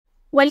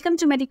Welcome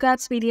to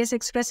Medicab's VDS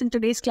Express. In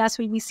today's class,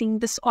 we'll be seeing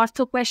this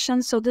ortho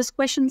question. So this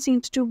question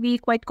seems to be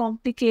quite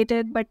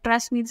complicated, but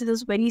trust me, this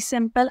is very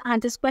simple.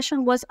 And this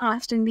question was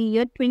asked in the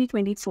year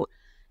 2024.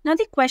 Now,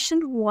 the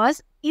question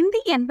was, in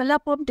the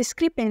envelope of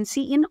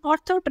discrepancy in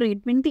ortho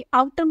treatment, the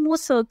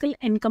outermost circle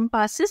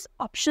encompasses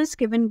options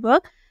given were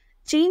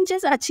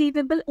changes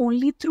achievable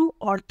only through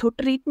ortho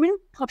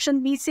treatment.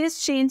 Option B says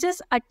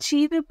changes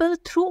achievable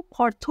through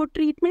ortho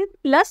treatment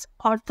plus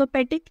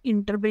orthopedic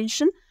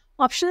intervention.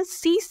 Option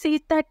C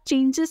says that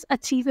changes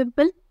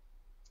achievable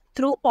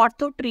through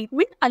ortho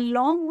treatment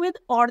along with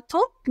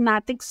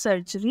orthodontic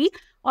surgery.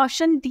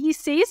 Option D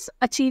says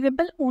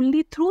achievable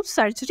only through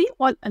surgery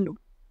all alone.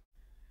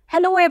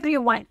 Hello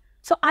everyone.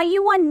 So are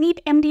you a NEET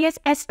MDS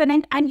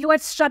aspirant and you are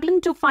struggling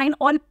to find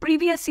all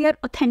previous year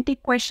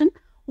authentic question?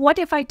 What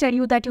if I tell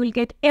you that you will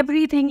get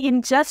everything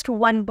in just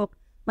one book?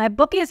 My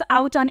book is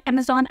out on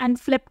Amazon and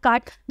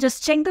Flipkart.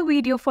 Just check the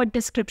video for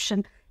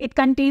description. It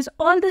contains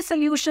all the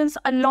solutions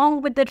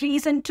along with the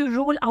reason to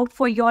rule out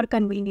for your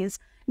convenience.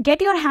 Get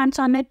your hands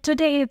on it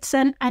today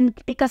itself and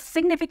take a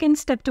significant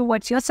step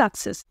towards your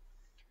success.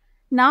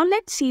 Now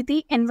let's see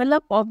the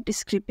envelope of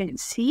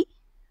discrepancy.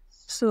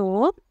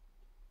 So,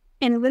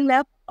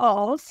 envelope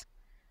of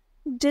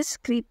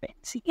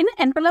discrepancy. In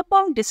envelope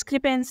of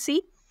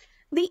discrepancy,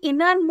 the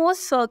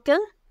innermost circle,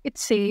 it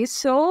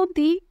says,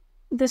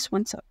 this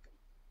one circle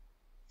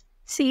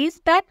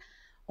says that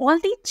all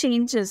the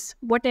changes,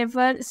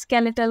 whatever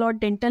skeletal or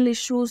dental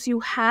issues you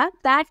have,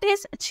 that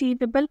is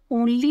achievable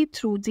only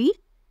through the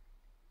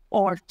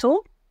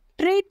ortho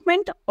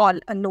treatment all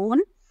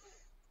alone.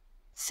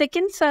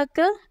 Second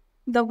circle,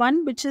 the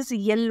one which is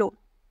yellow,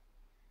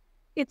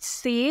 it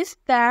says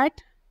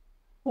that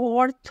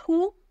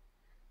ortho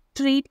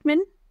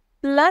treatment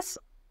plus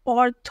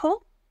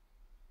orthopedic.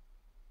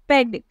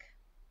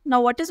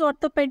 Now, what is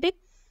orthopedic?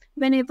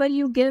 Whenever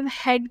you give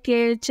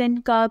headgear,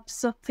 chin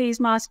cups, face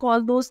mask,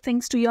 all those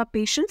things to your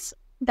patients,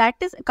 that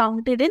is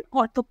counted in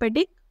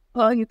orthopedic,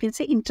 or you can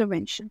say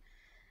intervention.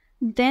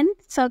 Then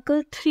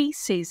circle 3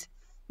 says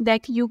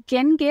that you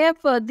can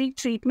give the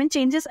treatment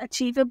changes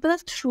achievable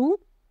through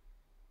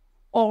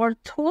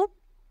ortho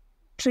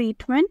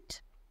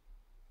treatment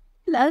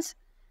plus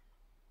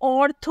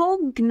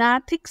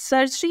orthodontic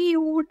surgery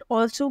you would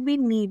also be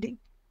needing,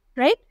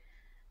 right?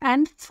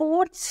 And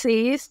 4th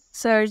says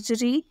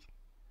surgery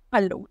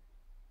alone,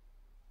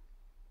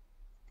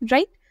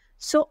 right?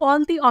 So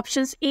all the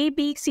options A,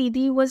 B, C,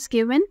 D was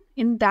given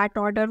in that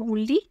order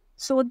only.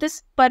 So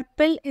this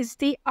purple is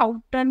the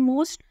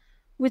outermost,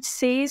 which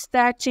says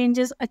that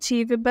changes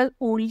achievable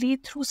only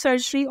through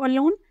surgery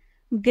alone.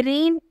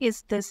 Green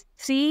is this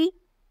 3,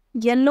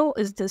 yellow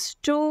is this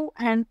 2,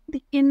 and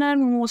the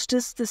innermost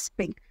is this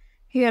pink.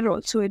 Here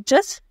also it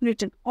just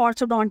written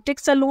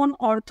orthodontics alone,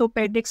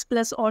 orthopedics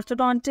plus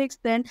orthodontics,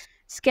 then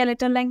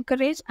skeletal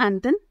anchorage,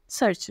 and then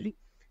surgery.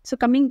 So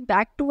coming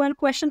back to our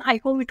question, I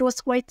hope it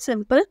was quite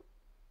simple.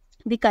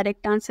 The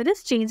correct answer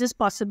is changes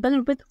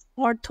possible with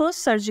ortho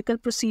surgical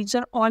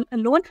procedure all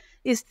alone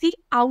is the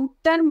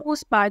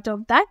outermost part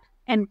of that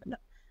envelope.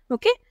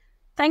 Okay,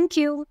 thank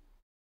you.